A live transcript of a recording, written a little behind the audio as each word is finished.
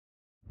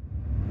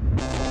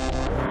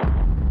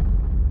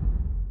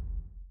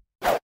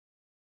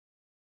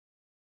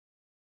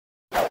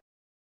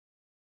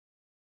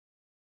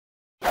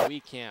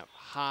Camp,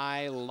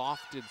 high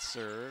lofted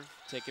serve,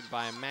 taken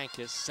by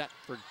Mankus, set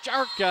for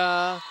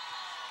Jarka,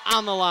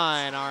 on the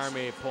line,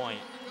 Army point.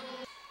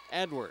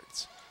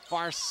 Edwards,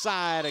 far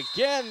side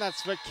again,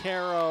 that's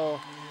Vaquero.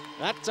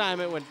 That time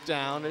it went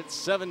down, it's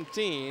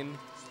 17-8.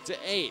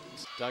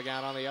 Dug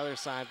out on the other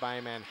side by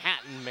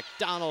Manhattan,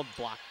 McDonald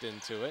blocked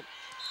into it,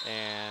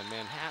 and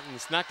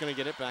Manhattan's not gonna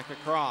get it back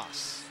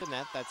across. The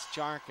net, that's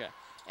Jarka.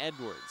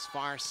 Edwards,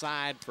 far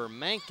side for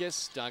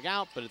Mankus, dug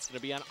out, but it's going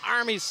to be on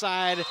Army's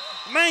side.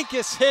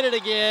 Mankus hit it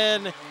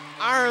again.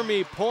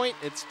 Army point,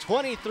 it's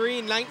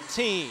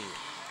 23-19.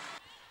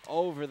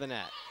 Over the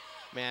net.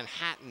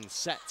 Manhattan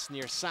sets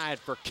near side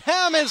for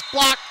Kem, is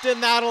blocked,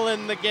 and that'll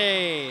end the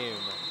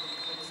game.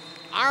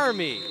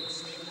 Army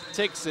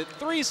takes it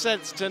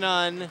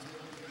 3-0,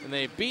 and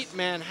they beat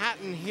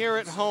Manhattan here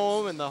at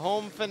home in the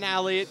home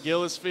finale at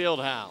Gillis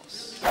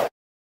Fieldhouse.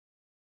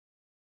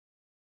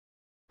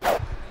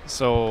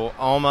 So,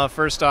 Alma,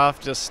 first off,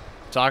 just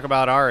talk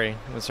about Ari.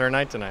 It was her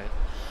night tonight.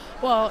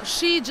 Well,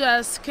 she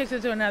just kicked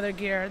it to another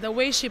gear. The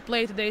way she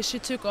played today, she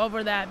took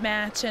over that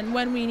match, and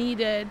when we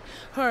needed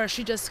her,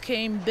 she just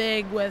came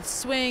big with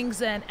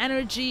swings and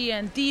energy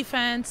and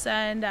defense,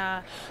 and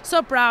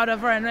so proud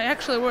of her. And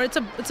actually, it's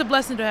a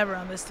blessing to have her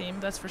on this team,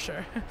 that's for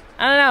sure.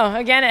 I don't know.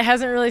 Again, it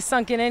hasn't really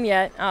sunken in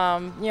yet.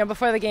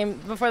 Before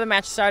the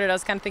match started, I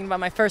was kind of thinking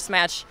about my first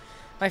match,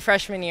 my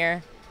freshman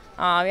year.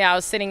 I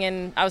was sitting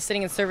in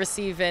serve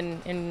receive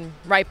in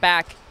right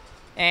back,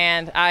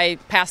 and I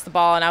passed the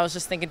ball, and I was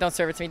just thinking, don't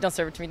serve it to me, don't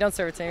serve it to me, don't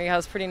serve it to me. I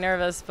was pretty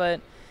nervous, but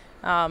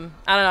I don't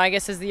know. I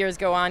guess as the years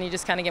go on, you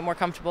just kind of get more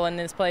comfortable in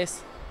this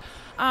place.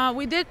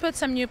 We did put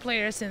some new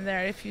players in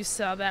there, if you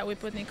saw that. We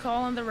put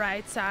Nicole on the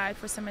right side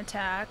for some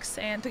attacks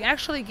and to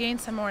actually gain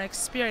some more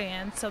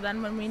experience, so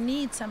then when we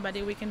need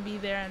somebody, we can be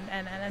there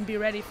and be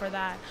ready for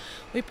that.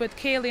 We put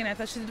Kaylee, and I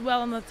thought she did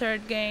well in the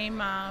third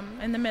game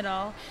in the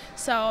middle.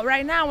 So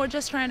right now we're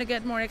just trying to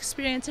get more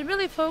experience and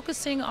really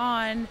focusing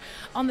on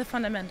the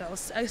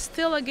fundamentals.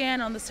 Still, again,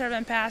 on the serve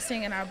and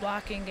passing and our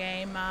blocking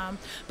game.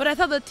 But I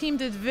thought the team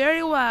did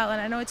very well, and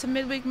I know it's a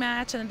midweek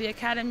match, and the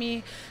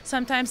academy,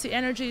 sometimes the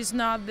energy is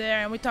not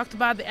there. And we talked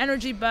about the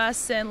energy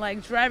bus and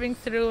like driving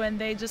through, and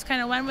they just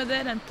kind of went with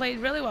it and played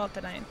really well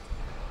tonight.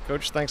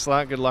 Coach, thanks a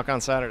lot. Good luck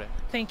on Saturday.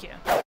 Thank you.